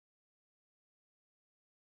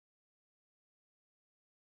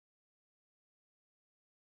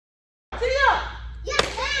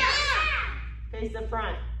Face the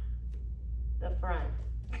front. The front.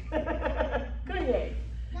 Good.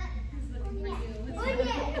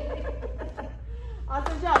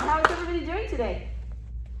 Awesome job. How is everybody doing today?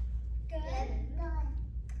 Good.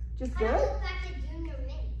 Just good?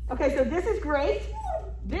 Okay, so this is great.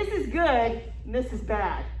 This is good. And this is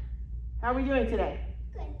bad. How are we doing today?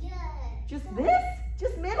 Good. Just this?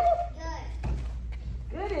 Just middle? Good.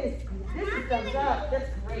 Good is, this is thumbs up. That's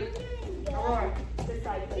great. Aurora, this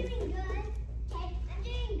side, I'm please. doing good. Okay, I'm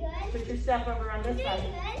doing good. Put your stuff over on this I'm side.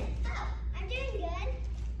 doing good. Oh, I'm doing good.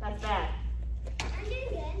 That's bad. I'm doing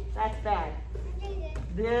good. That's bad. I'm doing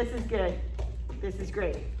good. This is good. This is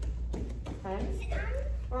great. Okay?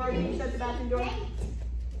 Aurora, can you shut the bathroom door?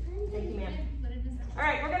 Thank you, ma'am. All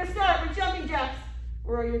right, we're going to start with jumping jacks.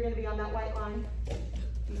 Aurora, you're going to be on that white line.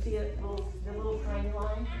 You see it? The little tiny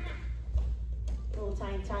line? Little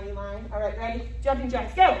tiny line. All right, ready? Jumping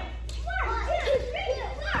jacks, go! 1, 2, 3,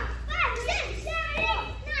 4, 5, 6, 7, 8,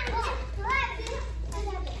 9, 10,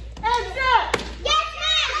 11. And stop! Yes,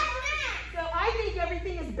 ma'am! So I think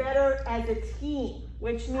everything is better as a team,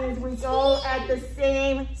 which means we go at the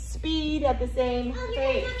same speed, at the same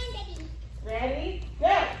pace. Ready? Go!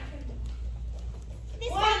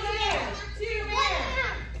 1 man, 2 man.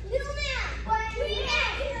 2 man, 3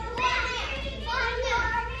 man, 4 man, 5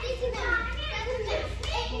 man, 6 man, 7 man,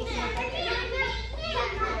 8 man, 9 man, 10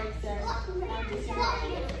 man,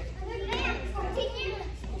 11 man, 14 man.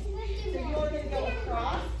 So you're going to go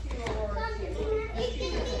across to Aurora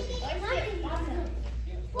too.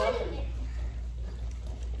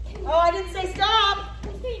 Oh, I didn't say stop.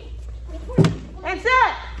 And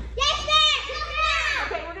set. Yes, ma'am!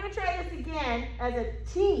 Okay, we're going to try this again as a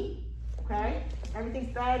team. Okay?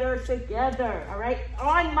 Everything's better together. All right?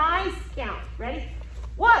 On my count. Ready?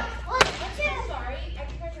 1. I'm sorry. I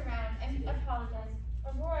turned around and apologize.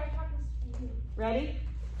 Aurora, I talked to you. Ready?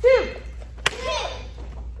 2.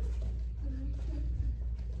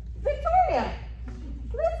 Victoria.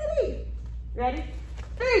 Felicity. Ready?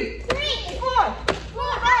 3, 4, 5,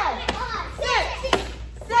 6,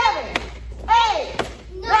 7, 8,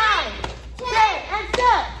 9, 10, and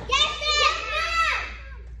stop. Yes, ma'am!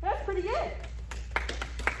 That's pretty good.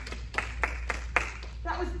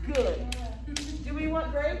 That was good. Do we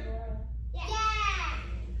want grape? Yeah.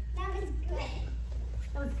 That was good.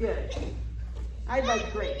 That was good. I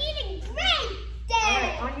like grape. We need a grape day. All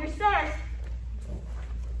right, on your stars.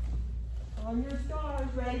 On your stars,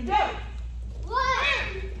 ready, go. 1,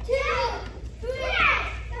 2, 3,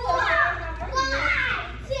 4,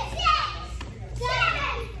 5, 6, 7,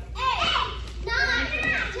 8, 9,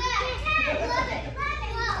 10, 11,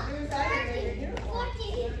 12, 13,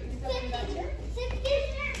 14, 15, 16,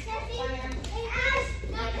 17,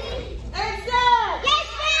 18, 19. And stop. Yes,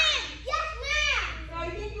 ma'am! Yes, ma'am! So I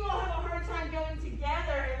think you all have a hard time going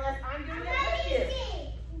together unless I'm doing it with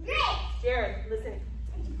you. Great! Jared, listen.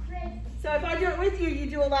 Great. So if I do it with you, you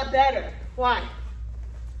do a lot better. Why?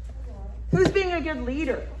 Who's being a good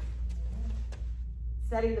leader?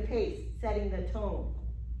 Setting the pace, setting the tone.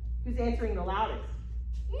 Who's answering the loudest?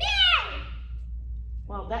 Me!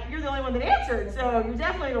 Well, you're the only one that answered, so you're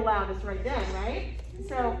definitely the loudest right then, right?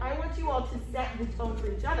 So I want you all to set the tone for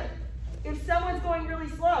each other. If someone's going really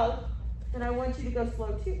slow, then I want you to go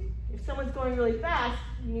slow too. If someone's going really fast,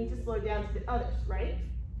 you need to slow down to the others, right?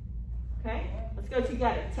 Okay? Let's go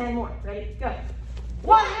together. 10 more. Ready? Go.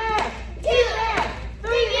 1 man, 2 man, 3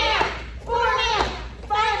 man, 4 man, 5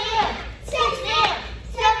 man, 6 man,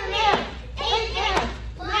 7 man, 8 man,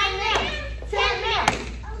 9 man, 10 man.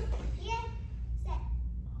 Yeah.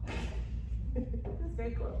 That's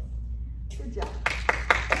very close. Good job.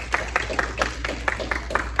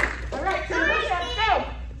 All right, 10 push-ups, go.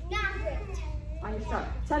 Not good. On your start.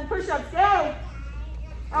 10 push-ups, go.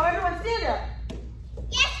 Oh, everyone stand up.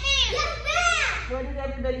 Yes, ma'am! Yes, ma'am! What did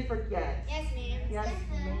everybody forget? Yes, ma'am. Yes,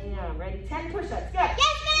 ma'am. Ready? 10 push-ups, go. Yes,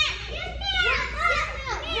 ma'am! Yes, ma'am!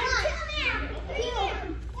 Yes, ma'am! 2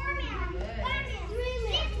 ma'am! 4 ma'am! 5 ma'am! 3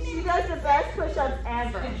 ma'am! She does the best push-ups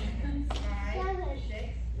ever. 6,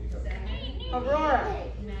 7, Aurora.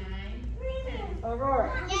 9, 10. Aurora.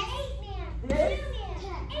 Yes, 8 ma'am! 2 This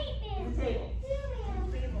ma'am! 8 ma'am! the table.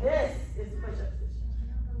 2 ma'am! This is push-ups.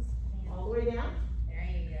 All the way down, There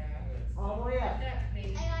you go. all the way up.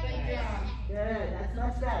 Good job, baby. Good job. Good. That's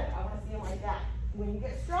much better. I want to see them like that. When you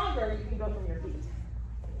get stronger, you can go from your feet.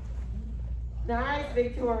 Nice,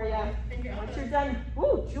 Victoria. Once you're done,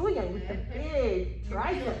 ooh, Julian with the big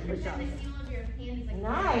tricep push-ups.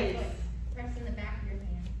 Nice. Press in the back of your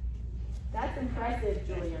hand. That's impressive,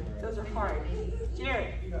 Julian. Those are hard.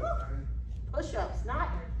 Jared, push-ups, not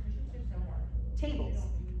tables.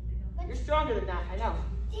 You're stronger than that, I know.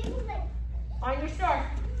 Tables like On your start.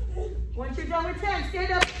 Once you're done with 10,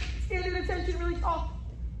 stand up. Stand at attention really tall.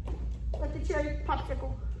 Like the cherry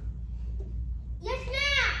popsicle. Yes,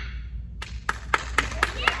 ma'am.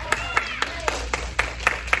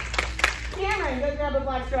 Cameron, go grab a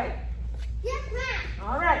black stripe. Yes, ma'am.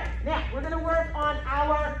 All right, now we're going to work on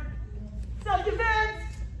our self-defense.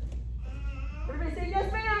 Everybody say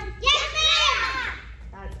yes, ma'am. Yes, ma'am.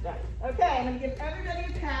 That's done. Okay, I'm going to give everybody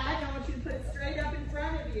a pad. I want you to put it straight up in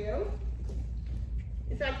front of you.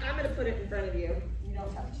 In fact, I'm going to put it in front of you. You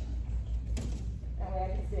don't touch. That way I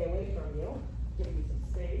can stay away from you. Give you some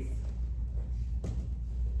space.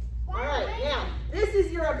 All right, now, this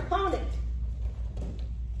is your opponent.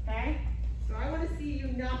 Okay? So I want to see you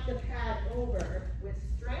knock the pad over with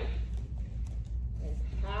strength and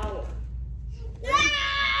power.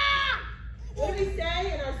 What do we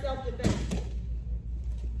say in our self-defense?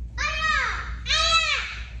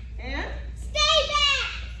 And? Stay back.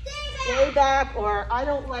 Stay back, or I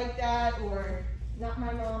don't like that, or not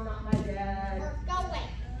my mom, not my dad. Or go away.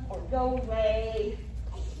 Or go away.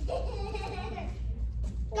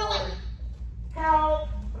 Go away. Help.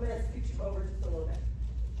 I'm going to scoot you over just a little bit.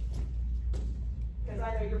 Because I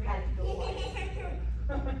know your pad can go away.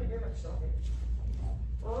 You're much stronger.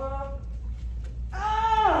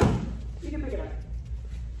 You can pick it up.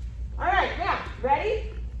 All right, now,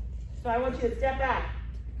 ready? So I want you to step back.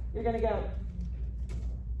 You're going to go.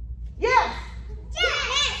 Yes!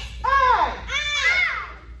 Yes! I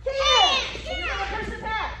can! And you're going to push the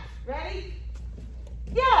pad. Ready?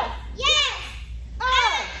 Yes! Yes!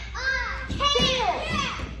 I can!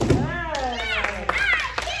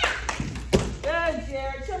 Good,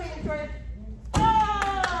 Jared. Show me, Victoria.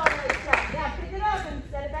 Oh, nice job. Now pick it up and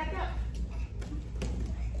set it back up.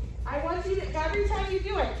 I want you to, every time you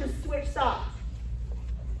do it, to switch sides.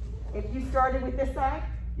 If you started with this side,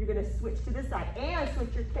 you're going to switch to this side and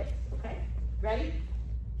switch your kicks, okay? Ready?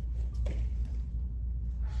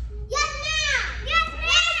 Yes, ma'am! Yes,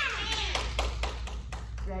 ma'am!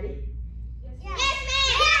 Ready? Yes, ma'am!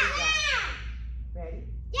 Ready?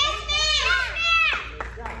 Yes, ma'am!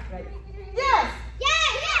 Good job. Ready? Yes!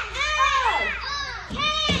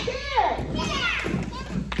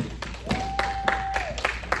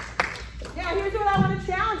 Now here's what I want to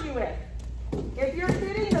challenge you with. If you're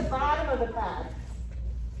hitting the bottom of the pad,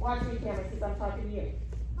 watch me, Cameron, because I'm talking to you.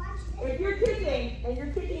 If you're kicking and you're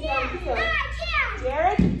kicking down here,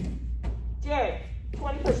 Jared,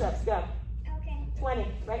 20 push-ups, go. Okay. 20,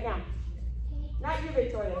 right now. Not you,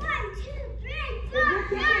 Victoria. 1, 2, 3, 4,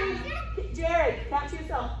 If you're 5, 6. kicking, Jared, count to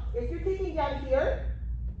yourself. If you're kicking down here,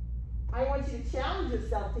 I want you to challenge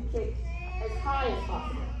yourself to kick as high as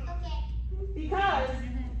possible. Okay. Because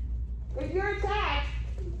if you're attacked,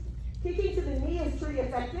 kicking to the knee is pretty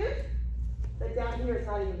effective, but down here it's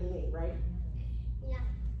not even the knee, right? Yeah.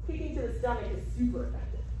 Kicking to the stomach is super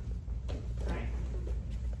effective, right?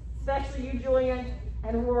 Especially you, Julian,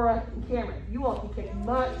 and Aurora, and Cameron. You all can kick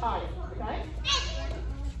much higher, okay?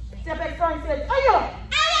 Step back strong and say, "Aya!"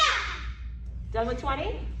 Done with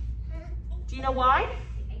 20? Do you know why?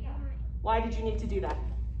 Why did you need to do that?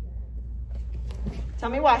 Tell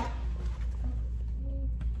me why.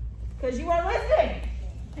 Because you are listening.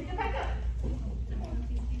 Pick it back up.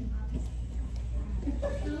 Good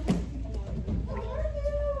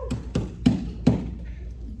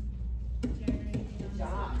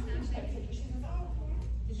job.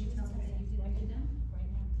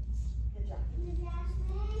 Good job.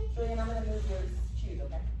 Julian, I'm going to move your shoes,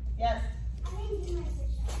 okay? Yes?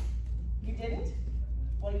 You didn't?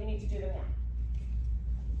 Well, you need to do them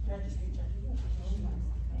now. Now just reach out.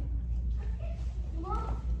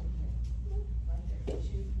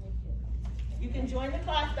 You can join the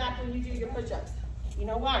class back when you do your push-ups. You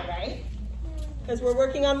know why, right? Because we're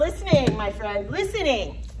working on listening, my friend.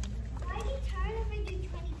 Listening. Why are you tired if I do 20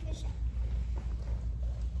 push-ups?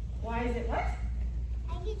 Why is it what?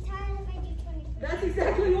 I get tired if I do 20 push-ups. That's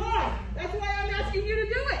exactly why. That's why I'm asking you to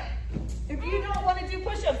do it. If you don't want to do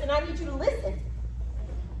push-ups, then I need you to listen.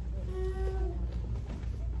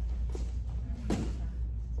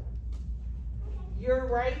 You're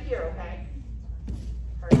right here, okay?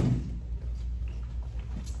 Perfect.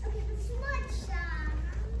 Okay, but so much.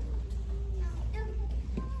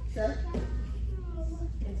 Sure.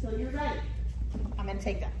 Until you're ready. I'm going to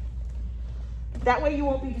take that. That way you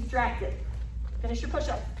won't be distracted. Finish your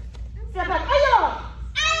push-up. Step back. Aya!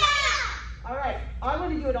 All right. I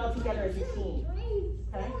want to do it all together as a team.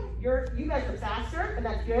 Okay? You guys are faster, and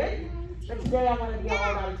that's good. But today I want to be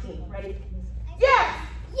all about a team. Ready? Yes!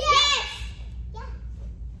 Yes!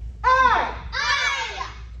 I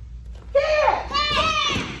Yes!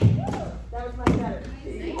 That was much better. That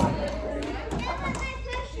was my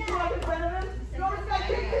push-up. You walk in front of him. You always got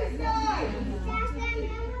kicked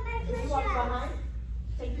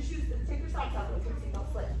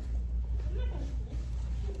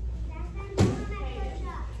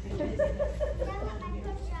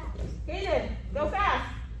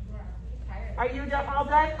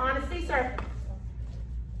sir.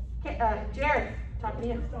 Okay, Jared, talking to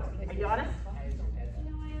you. Are you honest?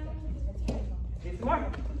 Do some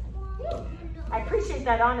more. I appreciate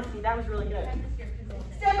that honesty. That was really good.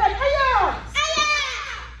 Step back. Hi-ya!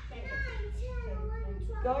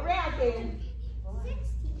 Go around, Kaden.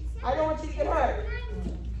 I don't want you to get hurt.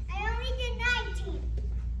 I only did 19.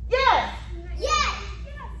 Yes! Yes!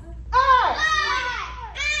 All!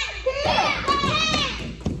 Yes!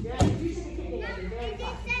 Yes, you should be kicking it. I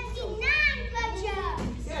did 79 push-ups.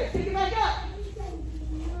 Good, pick it back up.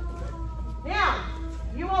 Now,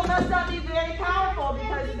 you all must not be very powerful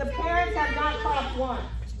because the parents have not clapped once.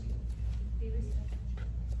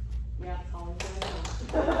 Yeah, always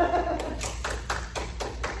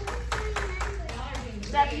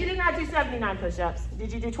You did not do 79 push-ups.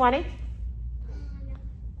 Did you do 20?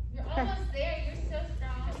 You're almost there. You're so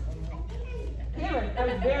strong. Cameron, that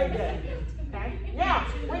was very good. Okay? Now,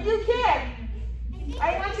 when you kick,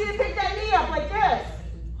 I want you to pick that knee up like this.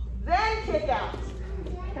 Then kick out.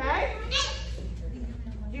 Okay?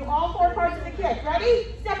 Do all 4 parts of the kick.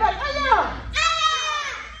 Ready? Step back. Hi-ya!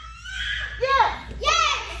 Yes! Yes!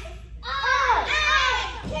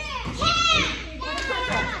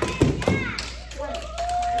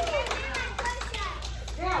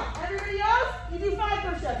 Now, everybody else, you do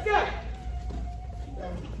 5 push-ups. Good.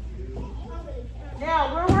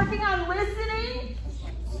 Now, we're working on listening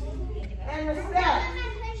and respect.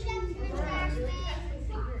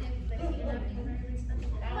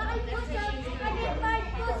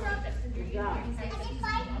 Good job.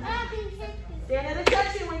 Stand at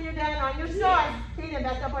attention when you're done on your star. Kaden,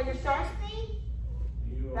 back up on your star.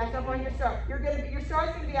 Back up on your star. Your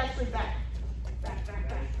star's gonna be actually back. Back.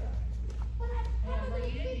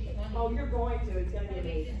 Oh, you're going to. It's gonna be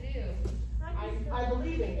amazing. I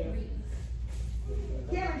believe in you.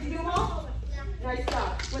 Cameron, did you do them all? Nice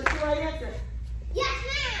job. What's the right answer? Yes,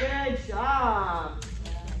 ma'am. Good job.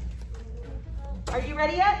 Are you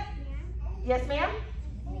ready yet? Yes, ma'am.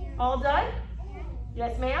 All done?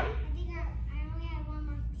 Yes, ma'am. I only have one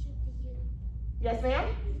more push-up to do. Yes, ma'am.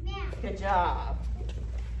 Ma'am. Good job.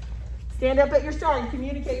 Stand up at your star and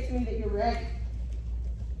communicate to me that you're ready.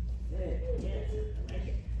 Good. Yes. Thank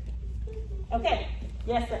you. Okay.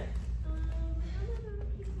 Yes, sir.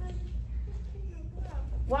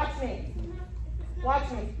 Watch me. Watch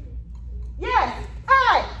me. Yes,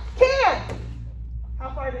 I can.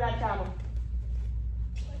 How far did I travel?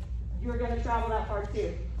 You're going to travel that far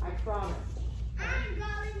too. I promise. I'm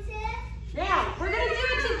going to. Now, we're going to do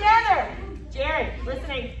it together. Jared,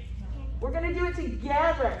 listening. We're going to do it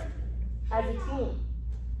together as a team.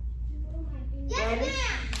 Yes, Ready?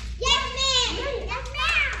 ma'am. Yes, ma'am. Yes,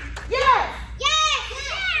 ma'am. Yes. Yes,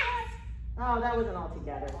 ma'am. Oh, that wasn't all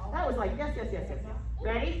together. That was like yes.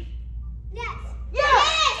 Ready? Yes. Yes.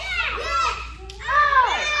 Yes. I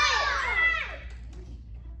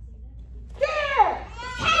can.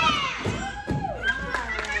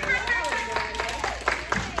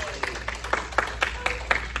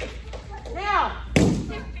 Now,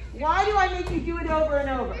 why do I make you do it over and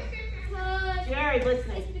over? Jared,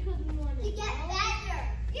 listening. To get better.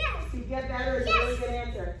 Yes. To get better is a really good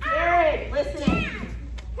answer. Jared, listening.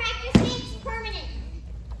 Practice makes permanent.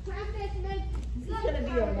 Practice makes. This is going to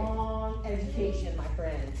be a long education, my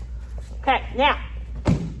friend. Okay, now.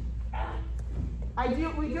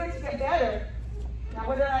 We do it to get better. Now,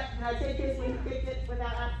 what did I take this when you picked it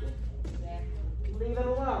without asking? Leave it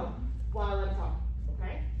alone while I'm talking,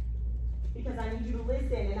 okay? Because I need you to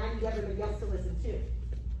listen, and I need everybody else to listen too.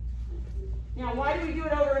 Now, why do we do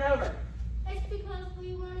it over and over? It's because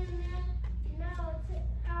we want to know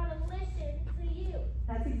how to listen to you.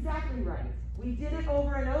 That's exactly right. We did it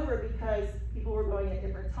over and over because people were going at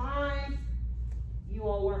different times. You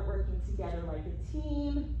all weren't working together like a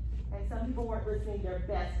team. And some people weren't listening their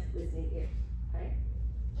best listening ear. Okay?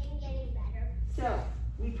 And getting better. So,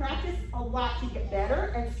 we practice a lot to get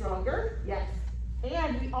better and stronger. Yes.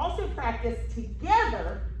 And we also practice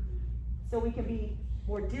together so we can be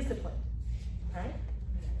more disciplined. Okay?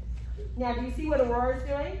 Now, do you see what Aurora's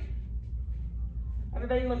doing?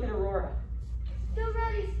 Everybody look at Aurora. Still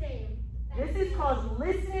ready, Steve. This is called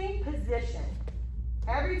listening position.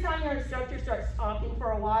 Every time your instructor starts talking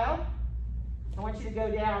for a while, I want you to go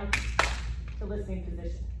down to listening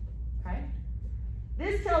position. Okay?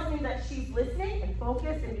 This tells me that she's listening and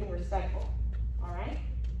focused and being respectful. All right?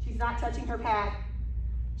 She's not touching her pad.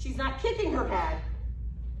 She's not kicking her pad.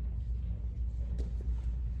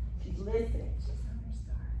 She's listening.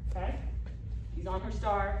 Okay? She's on her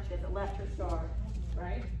star. She hasn't left her star.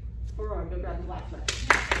 Right? Aurora, go grab the black flag.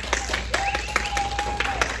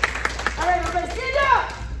 All right, everybody stand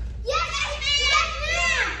up. Yes,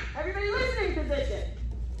 ma'am. Everybody listening position.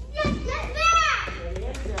 Yes,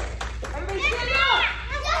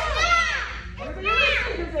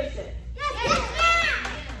 position? Yes,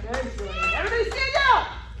 ma'am. Good, Julian. Everybody stand up.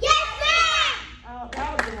 Yes, ma'am. Oh, that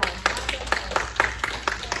was the one.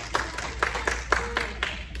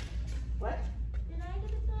 What? Did I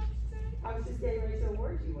get a next turn? I was just getting ready to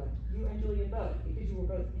award you one. You and Julian both, because you were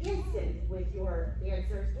both instant with your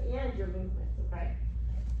answers and your movements, okay?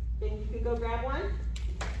 Then you can go grab one.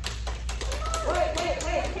 Wait.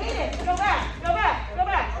 Kaden, go back.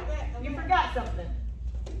 You forgot something.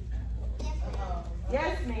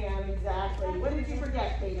 Yes, ma'am, exactly. What did you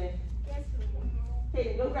forget, Kaden? Yes, ma'am.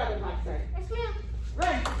 Kaden, go grab a black stripe. Yes, ma'am.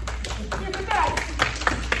 Run. Get the bag.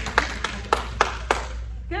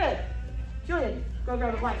 Good. Julian, go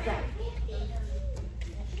grab a black stripe.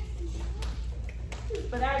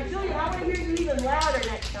 But Julian, I want to hear you even louder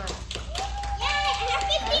next time.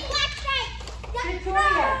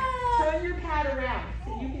 Victoria, turn your pad around so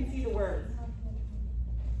you can see the words.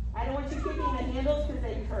 I don't want you kicking the handles because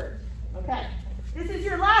they hurt. Okay. This is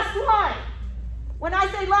your last one. When I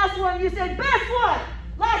say last one, you say best one.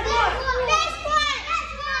 Last one.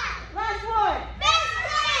 Last one.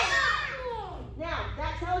 Now,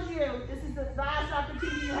 that tells you this is the last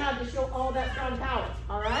opportunity you have to show all that strong power.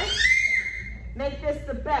 All right? Make this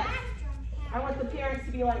the best. I want the parents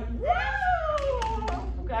to be like, woo!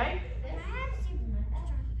 Okay?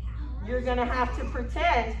 You're going to have to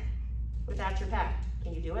pretend without your pad.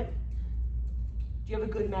 Can you do it? Do you have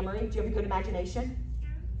a good memory? Do you have a good imagination?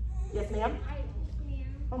 Yes, ma'am?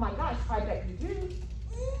 Oh my gosh, I bet you do.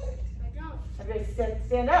 Everybody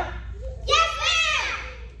stand up. Yes, ma'am!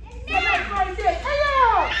 Stand up, everybody say,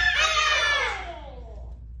 hey-yo!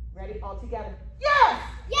 Ready? All together. Yes!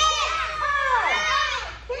 Here!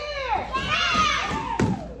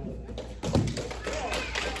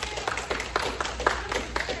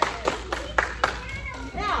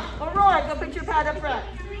 Now, Aurora, go put your pad up front.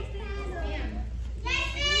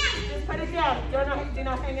 Just put it down. Do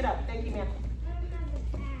not hang it up. Thank you, ma'am.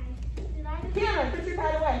 Cameron, put your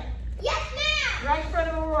pad away. Yes, ma'am! Right in front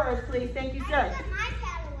of Aurora's, please. Thank you, sir. Put my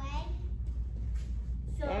pad away.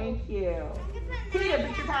 Thank you. Peter,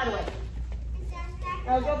 put your pad away.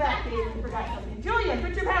 Oh, go back, Peter. You forgot something. Julian,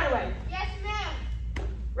 put your pad away. Yes, ma'am.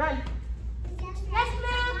 Run. Yes,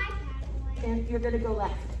 ma'am! And you're going to go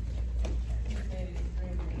left.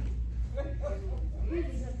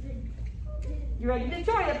 You ready?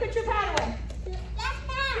 Victoria, put your pad away. Yes,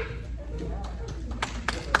 ma'am!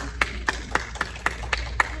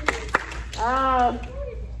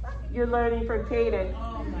 You're learning from Kaden.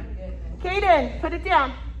 Oh, my goodness. Kaden, put it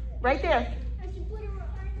down. Right there. I should put it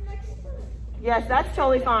right next to it. Yes, that's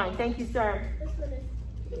totally fine. Thank you, sir. This one is.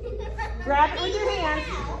 Grab it with your hands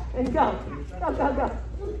and go. Go.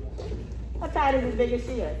 My pad is as big as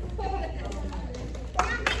she is.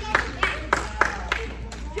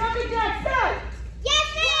 Jumping jacks, go! Yes,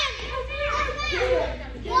 ma'am!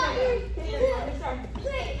 One, two,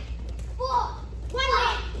 3, 4, 1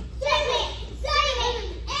 minute, 2 minutes, 7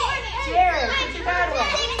 minutes, 8 Jared, put your pad away.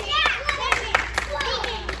 10 minutes.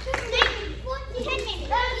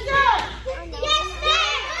 Let's go! Yes,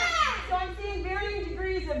 ma'am! So I'm seeing varying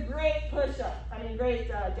degrees of great push-up. Great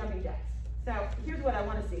jumping jacks. So here's what I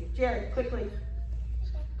want to see. Jared, quickly.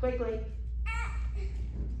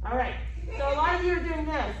 All right. So a lot of you are doing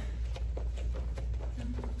this.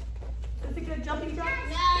 Is this a good jumping jack?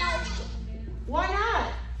 No. Why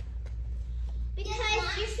not?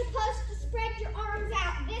 Because you're supposed to spread your arms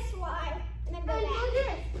out this wide and then go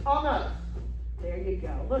back. Almost. There you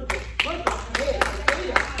go. Look at this.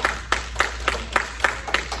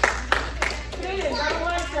 Kaden, got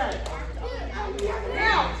one side.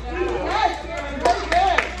 Now, yes, Karen, very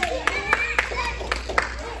good.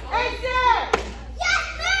 Exit! Yes,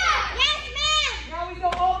 ma'am! Now we go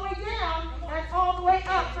all the way down and all the way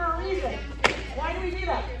up for a reason. Why do we do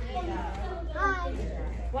that?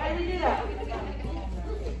 Why do we do that?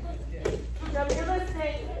 So if you're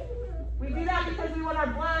listening, we do that because we want our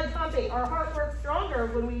blood pumping. Our heart works stronger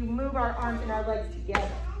when we move our arms and our legs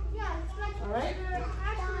together. All right?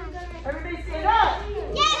 Everybody stand up.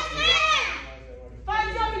 Yes, ma'am!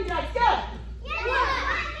 5 jumping jacks, go. 1,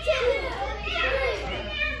 2, 3,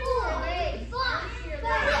 4, 5,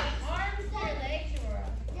 6,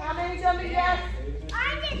 7. How many jumping jacks? I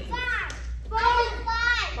did 5.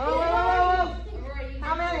 Whoa.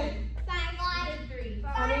 How many? 5.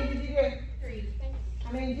 How many did you do? 3.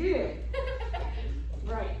 How many did you do?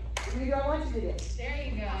 Right. You do what I want you to do. There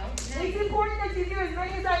you go. It's important that you do as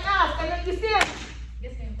many as I ask and that you stand.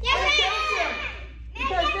 Yes, ma'am. Yes,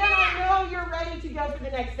 Because then I know you're ready to go for the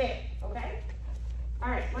next thing. Okay? All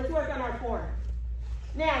right, let's work on our form.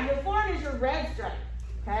 Now, your form is your red stripe.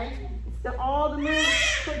 Okay? It's all the moves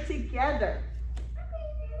put together.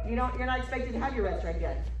 You're not expected to have your red stripe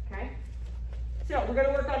yet, okay? So we're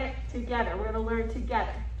gonna work on it together. We're gonna learn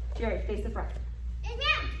together. Jerry, face the front.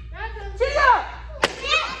 Cheer up!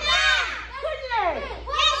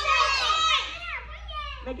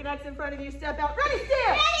 Make an X in front of you, step out. Ready,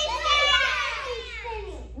 stand!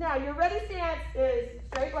 Now, your ready stance is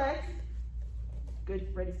straight legs.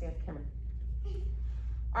 Good ready stance, Cameron.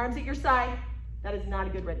 Arms at your side. That is not a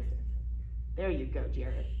good ready stance. There you go,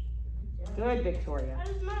 Jared. Good, Victoria.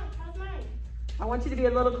 How's mine? I want you to be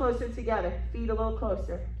a little closer together. Feet a little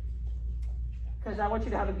closer. Because I want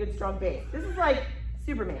you to have a good, strong base. This is like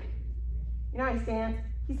Superman. You know how he stands?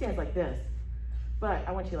 He stands like this. But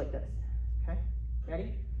I want you like this. Okay?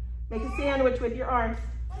 Ready? Make a sandwich with your arms.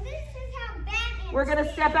 Well, this is how Batman. We're going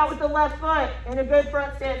to step out with the left foot in a good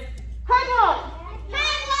front stance. High block!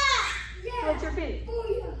 Switch your feet.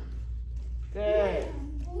 Booyah. Good.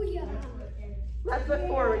 Booyah. Left foot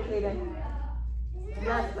forward, Kaden.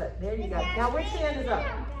 Left foot. There you go. Now which hand is up?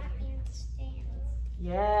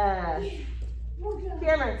 Yes.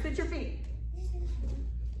 Cameron, switch your feet.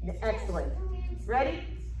 Excellent. Ready?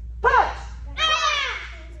 Push!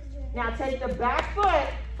 Now take the back foot,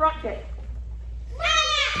 front kick.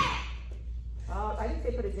 Oh, I didn't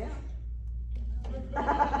say put it down.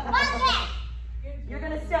 You're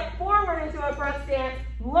going to step forward into a front stance,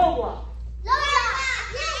 low block.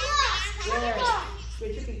 Good.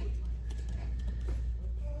 Switch your feet.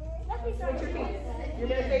 Switch your feet. You're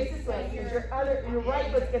going to face this way because your right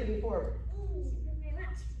foot's going to be forward.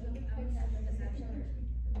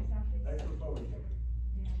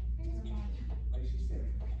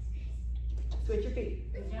 Switch your feet.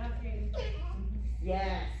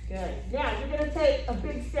 Yes, good. Now you're going to take a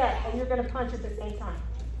big step and you're going to punch at the same time.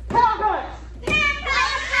 Power punch!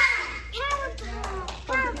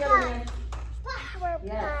 Punch with the other hand.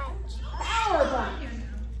 Yes. Power punch.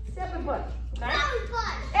 Step and punch. Okay?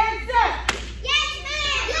 And set. Yes,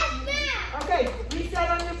 ma'am. Okay, reset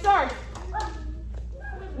on your start.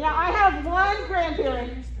 Now I have one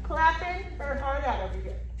grandparent clapping her heart out over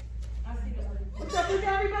here. What's up with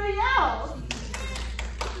everybody else?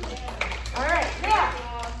 All right, now,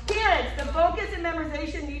 parents, the focus and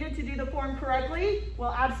memorization needed to do the form correctly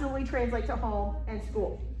will absolutely translate to home and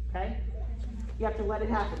school, okay? You have to let it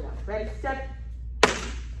happen now. Ready? Step.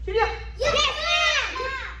 Shoot up. Yes, ma'am.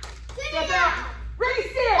 Step out. Ready,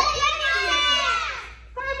 stand.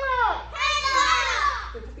 High blow.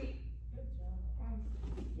 Switch your feet.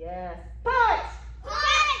 Yes. Punch.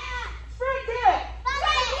 Front kick.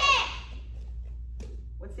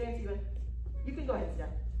 What stance are you in? You can go ahead and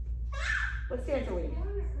step. What stance are we in?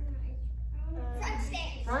 Front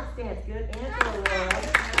stance. Front stance. Good answer, Aurora.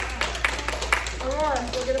 Aurora,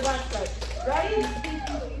 go get a black stripe. Ready?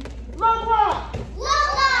 Low block.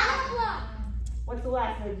 What's the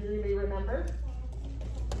last move? Does anybody remember?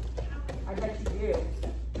 I bet you do.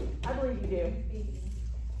 I believe you do.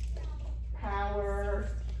 Power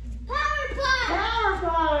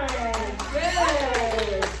punch.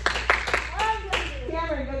 Good.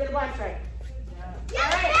 Cameron, go get a black stripe. All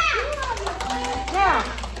right. Now,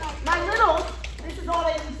 my littles, this is all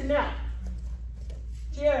they need to know.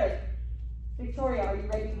 Jared, Victoria, are you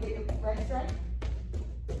ready to get your red stripe?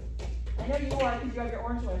 I know you are because you have your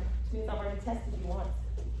orange one. Which means I'm going to test if you want.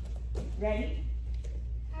 Ready?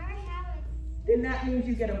 I already have it. Then that means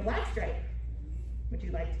you get a black stripe. Would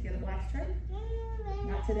you like to get a black stripe?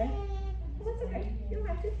 Not today? Well, that's okay. You don't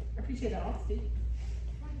have to. I appreciate that honesty.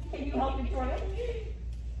 Can you help Victoria?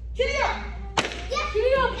 Giddy up! Yes,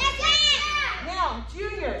 Giddy up! yes, Now,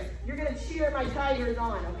 juniors, you're going to cheer my Tigers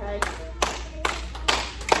on, okay?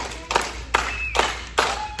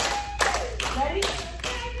 Ready?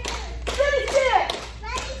 Ready, sit!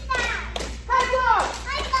 High block!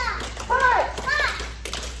 Punch!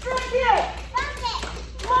 Front kick!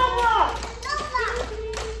 Low block!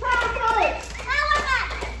 Power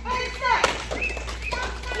punch! And set!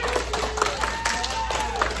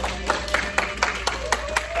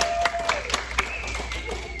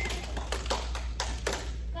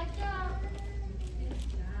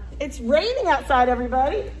 It's raining outside,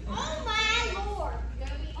 everybody. Oh my Lord.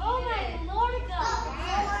 Oh my Lord God.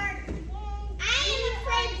 I am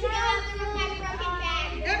afraid to go out there with my broken back.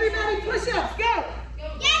 Everybody push ups, go!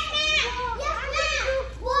 Yes, ma'am. Yes, ma'am.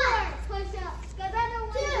 4 push-ups. Because I don't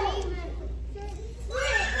want to even. 4.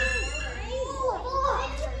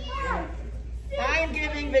 I am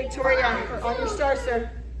giving Victoria on your star,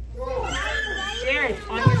 sir. Jared,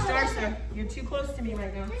 on your star, sir. You're too close to me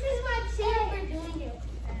right now. This is my chair for doing it.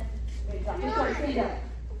 Victoria, sit down.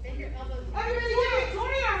 Everybody give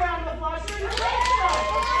Victoria a round of applause. You're in the right spot.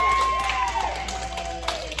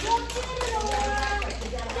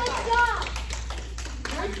 Good job.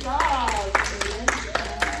 Good job,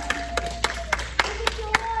 Steven.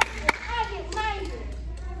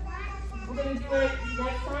 We're going to do it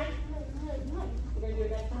next time. We're going to do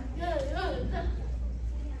it next time.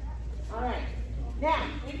 All right. Now,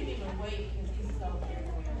 We can even wait because he's so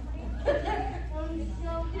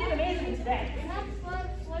you did amazing today.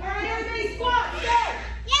 All right, everybody squat. Go.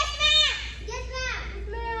 Yes, ma'am. Yes, ma'am. Yes,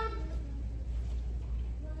 ma'am.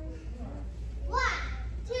 1,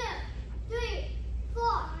 2, 3, 4,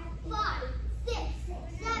 5, 6,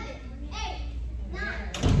 7, 8, 9,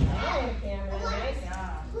 Hey, Cameron, nice.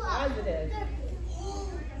 12, Positive. 13,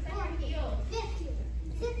 14, 15,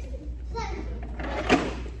 16, 17, 18,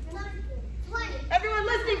 19, 20. Everyone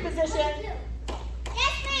listening position. Yes,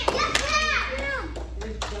 ma'am. Yes, ma'am.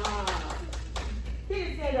 Good job.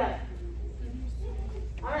 Please stand up.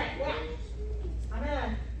 All right, now, I'm going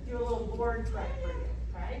to do a little board prep for you,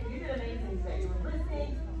 okay? You did amazing today. You were listening,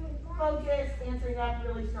 focused, answering up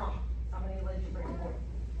really strong. I'm going to let you bring it forward.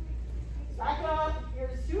 Back up. You're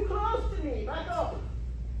too close to me. Back up.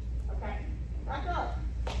 Okay. Back up.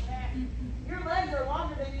 Your legs are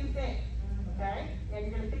longer than you think, okay? And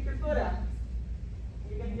you're going to pick your foot up.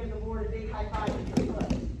 You're going to give the board a big high five with your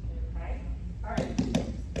foot. Okay? All right.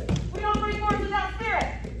 We don't bring boards without spirit.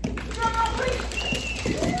 Jump up,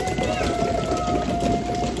 please.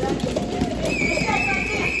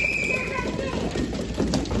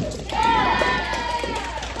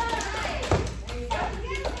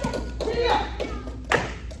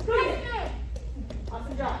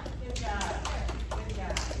 Awesome job. Good job. Good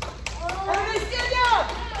job. Everybody stand up.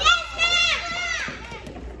 Yes, ma'am.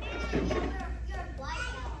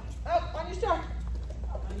 Oh, on your start.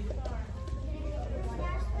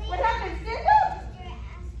 What happened? Stand up.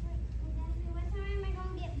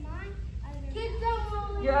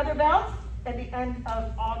 Your other belt at the end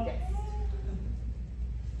of August.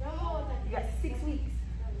 You got 6 weeks.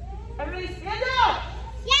 Everybody stand up.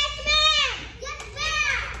 Yes, ma'am. Yes,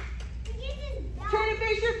 ma'am. Turn and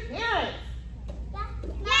face your parents.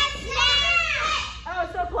 Yes, ma'am. Oh,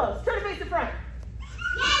 so close. Turn and face the front.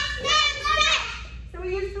 Yes, ma'am. So we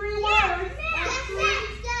use 3 words. Yes, ma'am.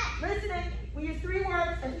 Listening. We use 3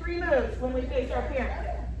 words and 3 moves when we face our parents.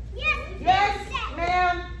 Yes, Yes,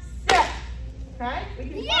 ma'am, sit. Okay? We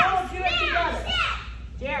can all do it together. Yes,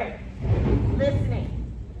 Jared, listening.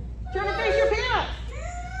 Turn and face your parents.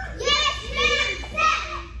 yes,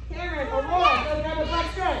 ma'am. Cameron, Aurora, go grab a black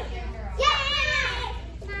stripe. Yes,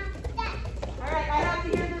 All right, I have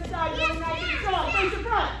to hear this side really nice and strong. Face the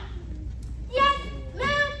front. yes,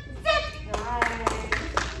 ma'am. Nice.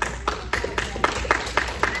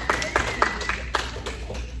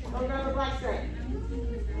 Go grab a black stripe.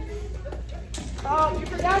 Oh, you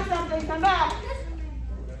forgot something. Come back.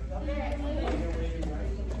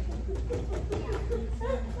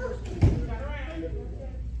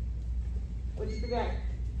 What'd you forget?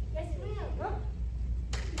 Yes, ma'am. Oh.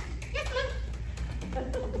 Yes,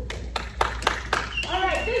 ma'am. All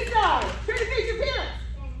right, this side. Turn to face your parents.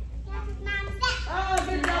 Yes, ma'am. Oh,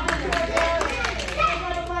 good job. Go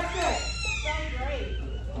grab a black stripe.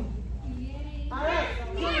 All right,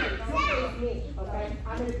 Jared, don't face me, okay?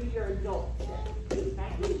 I'm going to be your adult today,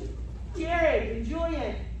 okay? Jared and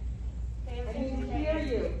Julian, I need to hear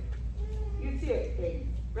you. You too, baby.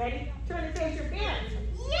 Ready? Turn and face your parents.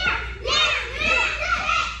 Yes, yes, ma'am.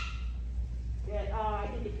 Good. Oh, I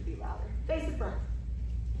think it could be louder. Face the front.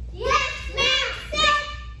 Yes, ma'am.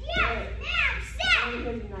 Yes, ma'am. I'm going to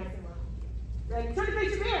hear you nice and loud. Ready? Turn and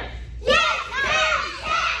face your parents. Yes, ma'am.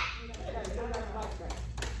 Good. Go grab a black stripe.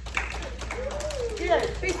 Good.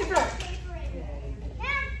 Face the front.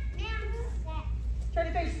 Turn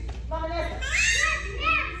and face Mama Nessa.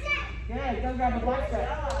 Good. Go grab a black stripe.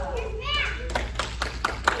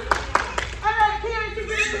 All right, parents and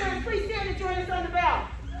grandparents, please stand and join us on the bell.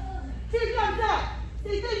 2 thumbs up.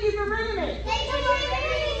 Say thank you for bringing me. Thank you